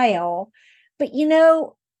style. But,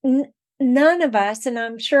 none of us, and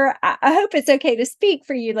I'm sure, I hope it's okay to speak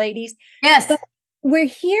for you ladies. Yes. But we're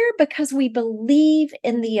here because we believe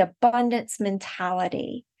in the abundance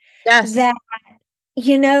mentality. Yes. That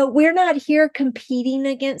we're not here competing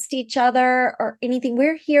against each other or anything.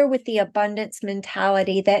 We're here with the abundance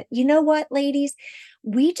mentality that, you know what, ladies,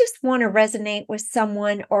 we just want to resonate with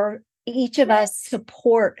someone, or each of us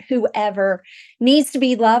support whoever needs to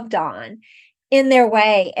be loved on in their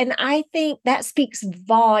way. And I think that speaks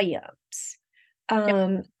volumes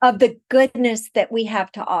of the goodness that we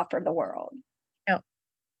have to offer the world.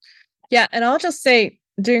 Yeah. And I'll just say,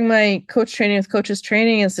 during my coach training with Coaches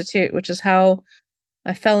Training Institute, which is how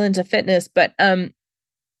I fell into fitness, but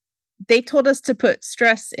they told us to put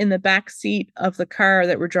stress in the back seat of the car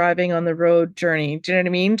that we're driving on the road journey. Do you know what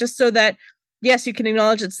I mean? Just so that, yes, you can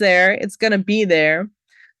acknowledge it's there, it's going to be there,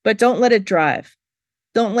 but don't let it drive.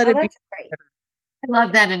 Don't let it be. Great. I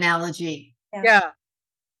love that analogy. Yeah.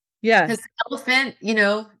 Because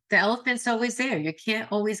the elephant's always there. You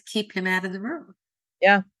can't always keep him out of the room.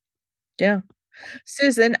 Yeah.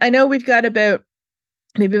 Susan, I know we've got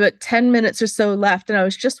maybe about 10 minutes or so left. And I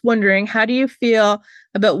was just wondering, how do you feel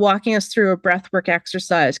about walking us through a breathwork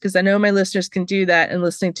exercise? Because I know my listeners can do that and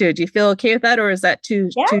listening to it. Do you feel okay with that, or is that too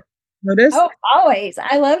notice? Oh, always.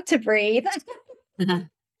 I love to breathe. I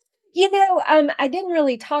didn't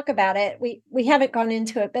really talk about it. We haven't gone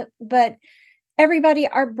into it, but everybody,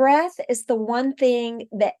 our breath is the one thing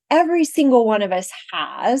that every single one of us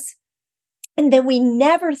has, and that we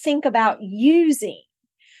never think about using.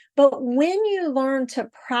 But when you learn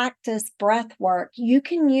to practice breath work, you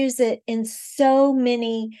can use it in so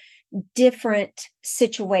many different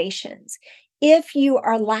situations. If you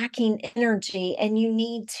are lacking energy and you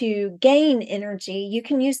need to gain energy, you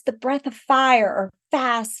can use the breath of fire or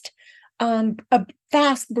a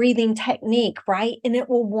fast breathing technique, right? And it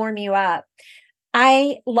will warm you up.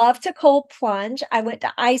 I love to cold plunge. I went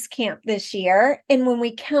to ice camp this year. And when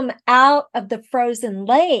we come out of the frozen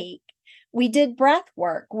lake, we did breath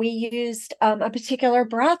work. We used a particular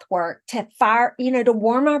breath work to to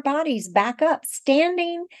warm our bodies back up,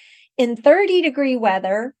 standing in 30-degree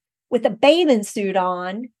weather with a bathing suit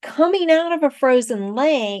on, coming out of a frozen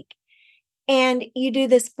lake. And you do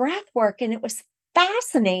this breath work, and it was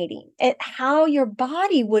fascinating at how your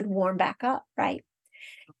body would warm back up, right?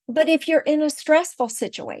 But if you're in a stressful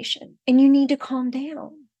situation and you need to calm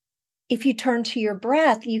down, if you turn to your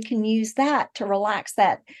breath, you can use that to relax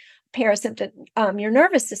that parasympathetic, your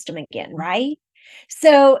nervous system again, right?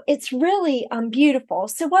 So it's really beautiful.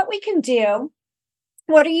 So what we can do,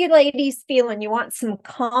 what are you ladies feeling? You want some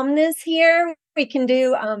calmness here? We can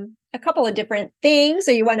do a couple of different things.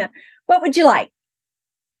 Or what would you like?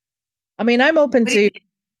 I mean, I'm open to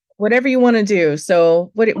whatever you want to do.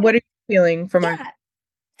 So what are you feeling from our...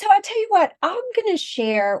 So I tell you what, I'm going to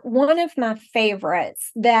share one of my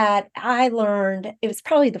favorites that I learned. It was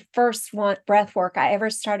probably the first breath work I ever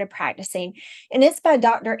started practicing. And it's by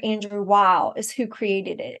Dr. Andrew Weil, is who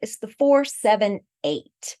created it. It's the 4-7-8.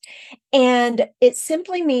 And it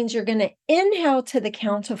simply means you're going to inhale to the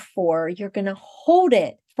count of 4. You're going to hold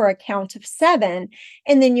it for a count of 7.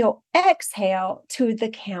 And then you'll exhale to the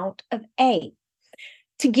count of 8.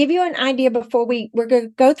 To give you an idea, before we're going to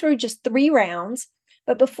go through just 3 rounds.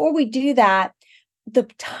 But before we do that, the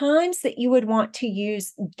times that you would want to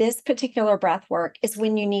use this particular breath work is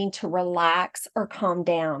when you need to relax or calm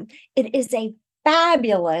down. It is a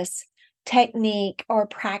fabulous technique or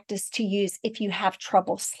practice to use if you have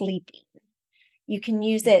trouble sleeping. You can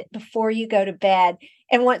use it before you go to bed.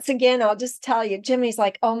 And once again, I'll just tell you, Jimmy's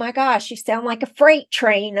like, oh my gosh, you sound like a freight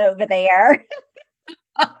train over there.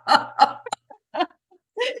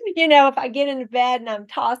 If I get into bed and I'm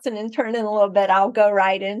tossing and turning a little bit, I'll go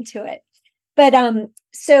right into it. But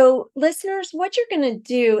so listeners, what you're going to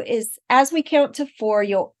do is, as we count to 4,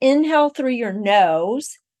 you'll inhale through your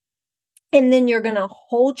nose, and then you're going to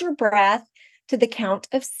hold your breath to the count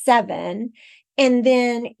of 7, and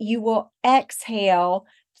then you will exhale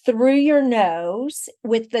through your nose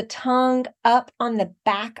with the tongue up on the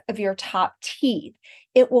back of your top teeth.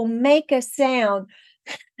 It will make a sound.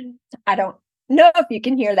 I don't know if you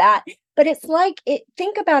can hear that, but it's like it.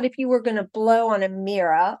 Think about if you were going to blow on a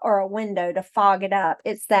mirror or a window to fog it up.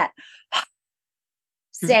 It's that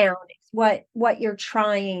sound. It's what you're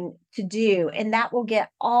trying to do, and that will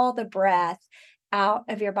get all the breath out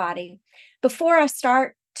of your body. Before I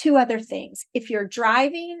start, 2 other things. If you're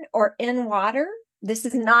driving or in water, this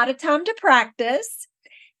is not a time to practice.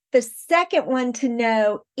 The second one to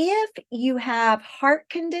know, if you have heart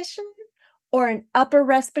condition or an upper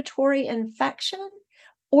respiratory infection,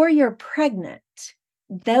 or you're pregnant,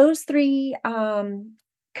 those 3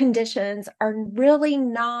 conditions are really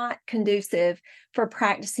not conducive for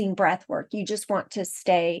practicing breath work. You just want to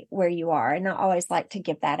stay where you are. And I always like to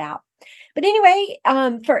give that out. But anyway,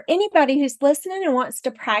 for anybody who's listening and wants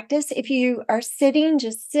to practice, if you are sitting,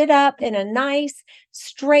 just sit up in a nice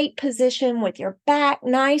straight position with your back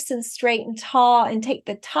nice and straight and tall, and take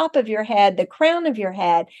the top of your head, the crown of your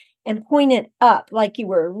head, and point it up like you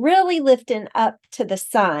were really lifting up to the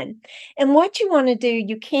sun. And what you want to do,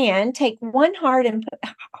 you can take one hand,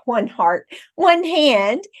 put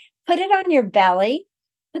it on your belly,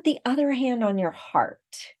 put the other hand on your heart.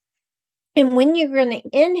 And when you're going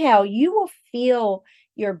to inhale, you will feel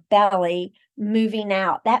your belly moving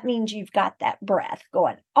out. That means you've got that breath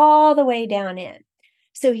going all the way down in.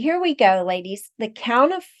 So here we go, ladies. The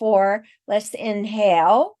count of 4. Let's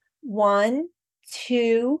inhale. 1,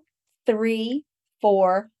 2, 3,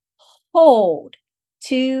 4. Hold.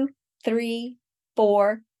 2, 3,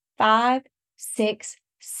 4, 5, 6,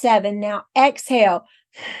 7. Now exhale.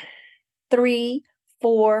 3,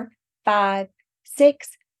 4, 5, 6,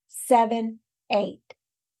 7, 8.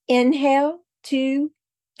 Inhale. 2,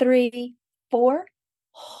 3, 4.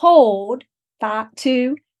 Hold. 5,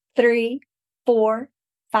 2, 3, 4,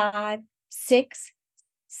 5, 6,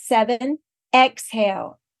 7.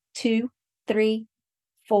 Exhale. 2, 3,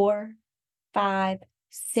 4, 5,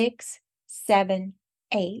 6, 7,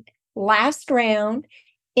 8. Last round.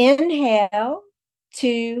 Inhale.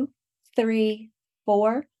 2, 3,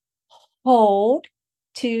 4. Hold.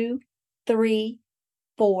 2, 3,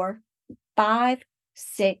 4, 5,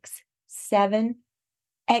 6, 7.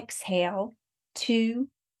 Exhale. 2,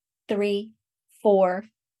 3, 4,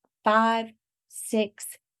 5, 6,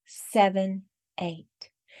 7, 8.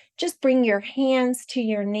 Just bring your hands to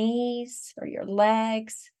your knees or your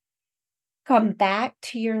legs. Come back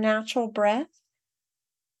to your natural breath.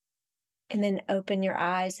 And then open your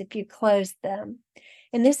eyes if you close them.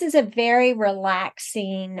 And this is a very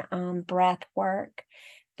relaxing breath work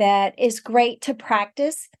that is great to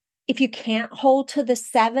practice. If you can't hold to the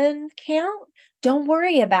 7 count, don't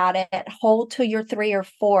worry about it. Hold to your 3 or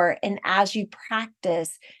 4. And as you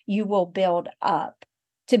practice, you will build up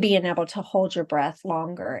to being able to hold your breath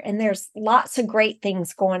longer. And there's lots of great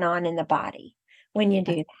things going on in the body when you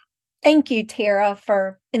do that. Thank you, Tara,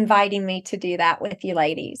 for inviting me to do that with you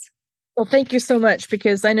ladies. Well, thank you so much,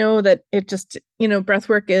 because I know that it just, breath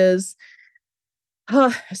work is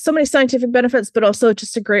so many scientific benefits, but also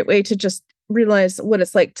just a great way to just realize what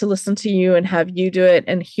it's like to listen to you and have you do it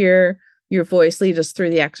and hear your voice lead us through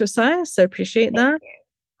the exercise. So I appreciate that.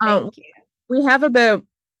 Thank you. We have about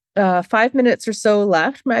 5 minutes or so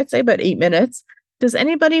left. I'd say about 8 minutes. Does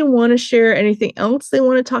anybody want to share anything else they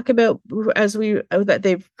want to talk about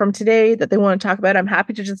from today that they want to talk about? I'm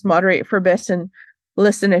happy to just moderate for a bit and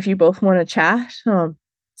listen if you both want to chat.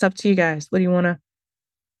 It's up to you guys. What do you want to?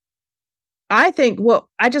 I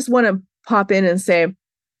just want to pop in and say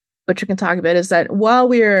what you can talk about is that while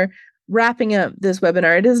we're wrapping up this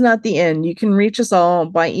webinar, it is not the end. You can reach us all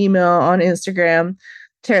by email, on Instagram,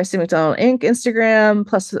 Tara C. McDonald Inc. Instagram,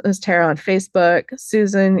 plus Tara on Facebook,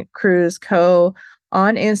 Susan Cruz Co.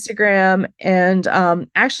 on Instagram. And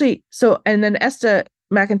and then Esta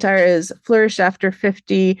McIntyre is Flourish After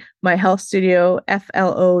 50, My Health Studio,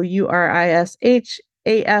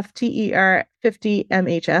 FLOURISHAFTER 50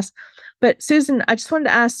 MHS. But Susan, I just wanted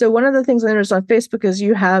to ask, so one of the things I noticed on Facebook is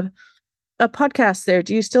you have a podcast there.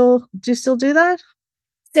 Do you still do that?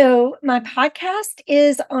 So my podcast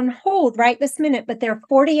is on hold right this minute, but there are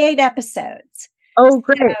 48 episodes. Oh,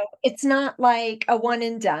 great. So it's not like a one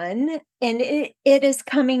and done. And it is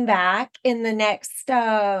coming back in the next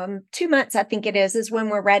 2 months, I think it is when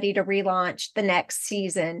we're ready to relaunch the next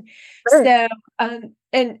season. Great. So,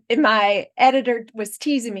 and my editor was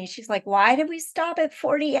teasing me. She's like, why did we stop at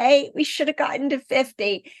 48? We should have gotten to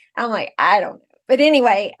 50. I'm like, I don't know. But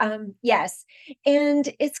anyway, yes.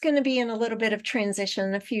 And it's going to be in a little bit of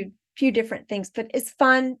transition, a few different things, but it's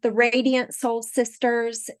fun. The Radiant Soul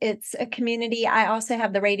Sisters, it's a community. I also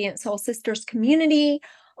have the Radiant Soul Sisters community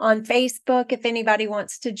on Facebook. If anybody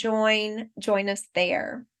wants to join us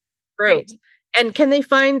there. Great. And can they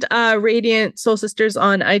find Radiant Soul Sisters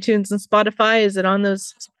on iTunes and Spotify? Is it on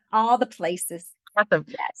those? All the places. Awesome.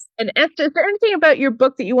 Yes. And Esther, is there anything about your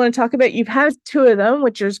book that you want to talk about? You've had 2 of them,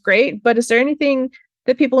 which is great, but is there anything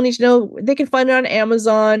that people need to know? They can find it on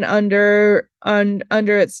Amazon under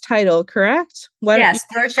its title, correct? Yes,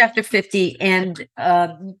 Flourish After 50. And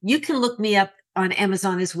you can look me up on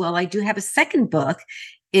Amazon as well. I do have a second book.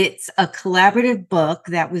 It's a collaborative book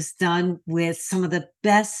that was done with some of the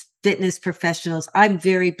best fitness professionals. I'm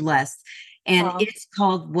very blessed. And it's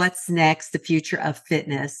called What's Next? The Future of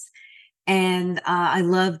Fitness. And I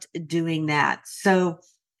loved doing that. So,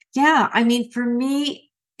 yeah, I mean, for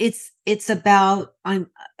me, it's about,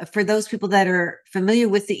 for those people that are familiar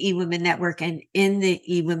with the eWomen Network and in the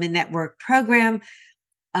eWomen Network program,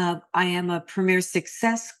 I am a premier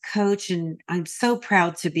success coach, and I'm so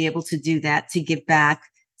proud to be able to do that, to give back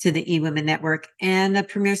to the eWomen Network, and a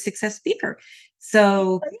premier success speaker.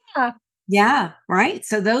 So yeah, right.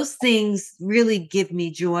 So those things really give me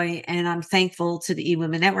joy, and I'm thankful to the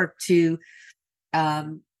eWomen Network to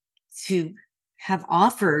have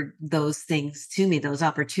offered those things to me, those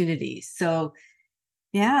opportunities. So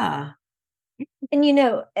yeah.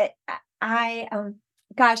 And I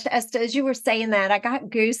gosh, Esta, as you were saying that, I got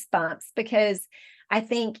goosebumps because I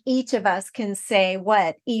think each of us can say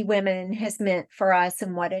what eWomen has meant for us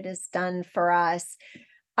and what it has done for us.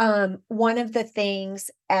 One of the things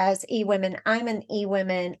as eWomen, I'm an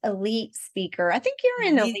eWomen elite speaker. I think you're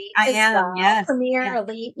an elite I as am, well. yes. Premier Yeah.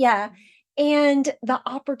 elite, yeah. And the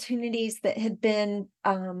opportunities that had been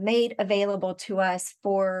made available to us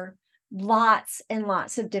for lots and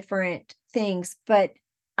lots of different things. But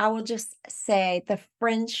I will just say the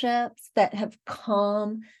friendships that have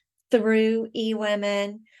come through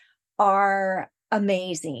eWomen are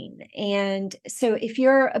amazing. And so if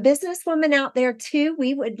you're a businesswoman out there too,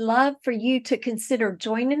 we would love for you to consider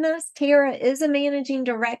joining us. Tara is a managing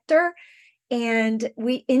director, and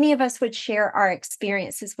any of us would share our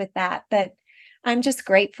experiences with that. But I'm just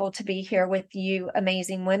grateful to be here with you,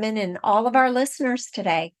 amazing women, and all of our listeners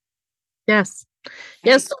today. Yes.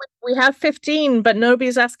 Yes, so we have 15, but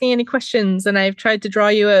nobody's asking any questions, and I've tried to draw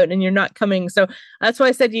you out, and you're not coming. So that's why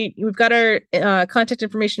I said we've got our contact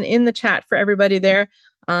information in the chat for everybody there.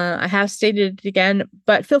 I have stated it again,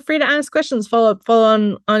 but feel free to ask questions. Follow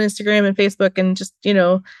on Instagram and Facebook, and just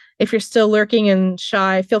if you're still lurking and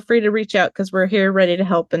shy, feel free to reach out because we're here ready to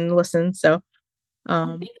help and listen. So. I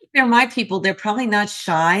think if they're my people, they're probably not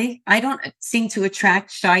shy. I don't seem to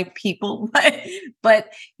attract shy people,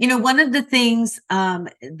 but one of the things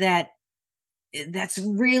that's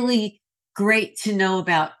really great to know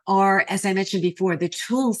about are, as I mentioned before, the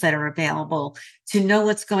tools that are available to know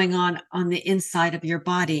what's going on the inside of your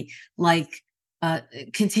body, like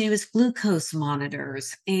continuous glucose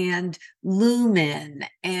monitors and Lumen.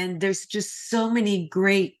 And there's just so many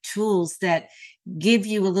great tools that give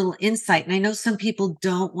you a little insight. And I know some people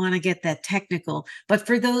don't want to get that technical, but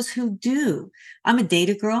for those who do, I'm a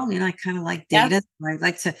data girl. I kind of like data. Yeah. I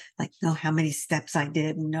like to know how many steps I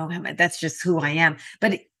did and know how many, that's just who I am.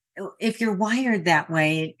 But if you're wired that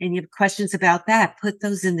way and you have questions about that, put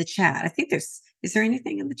those in the chat. I think is there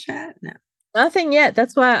anything in the chat? No. Nothing yet.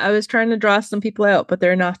 That's why I was trying to draw some people out, but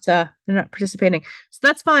they're not participating. So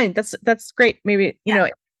that's fine. That's great. Maybe,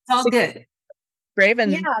 it's all good. Brave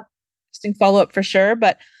and interesting follow-up for sure.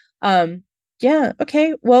 But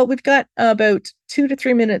okay. Well, we've got about 2 to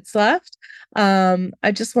 3 minutes left.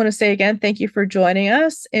 I just want to say again, thank you for joining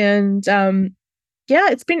us. And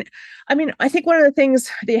it's been, I think one of the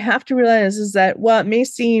things that you have to realize is that while it may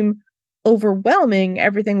seem overwhelming,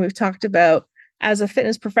 everything we've talked about, as a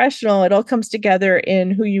fitness professional, it all comes together in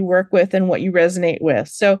who you work with and what you resonate with.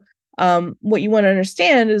 So what you want to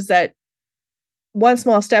understand is that one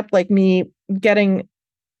small step, like me getting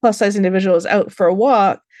plus size individuals out for a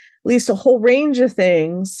walk, leads to a whole range of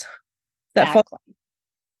things that fall.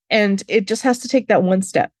 And it just has to take that one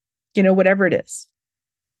step, whatever it is.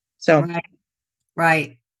 So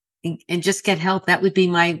right. And just get help. That would be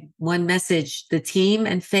my one message. The team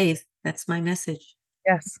and faith. That's my message.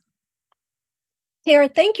 Yes. Tara,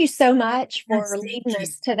 thank you so much for leading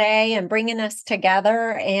us today and bringing us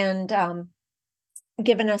together and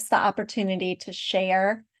giving us the opportunity to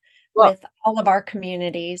share with all of our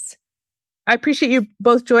communities. I appreciate you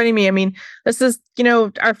both joining me. This is,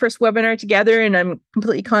 our first webinar together, and I'm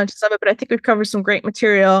completely conscious of it, but I think we've covered some great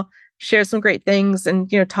material, shared some great things, and,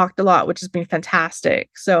 talked a lot, which has been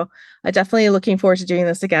fantastic. So I definitely looking forward to doing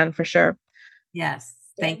this again for sure. Yes.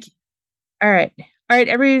 Thank you. All right.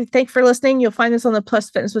 Thank you for listening. You'll find this on the Plus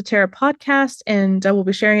Fitness with Tara podcast, and I will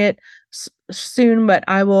be sharing it soon, but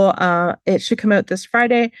I will, it should come out this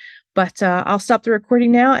Friday, but I'll stop the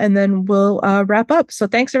recording now and then we'll wrap up. So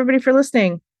thanks everybody for listening.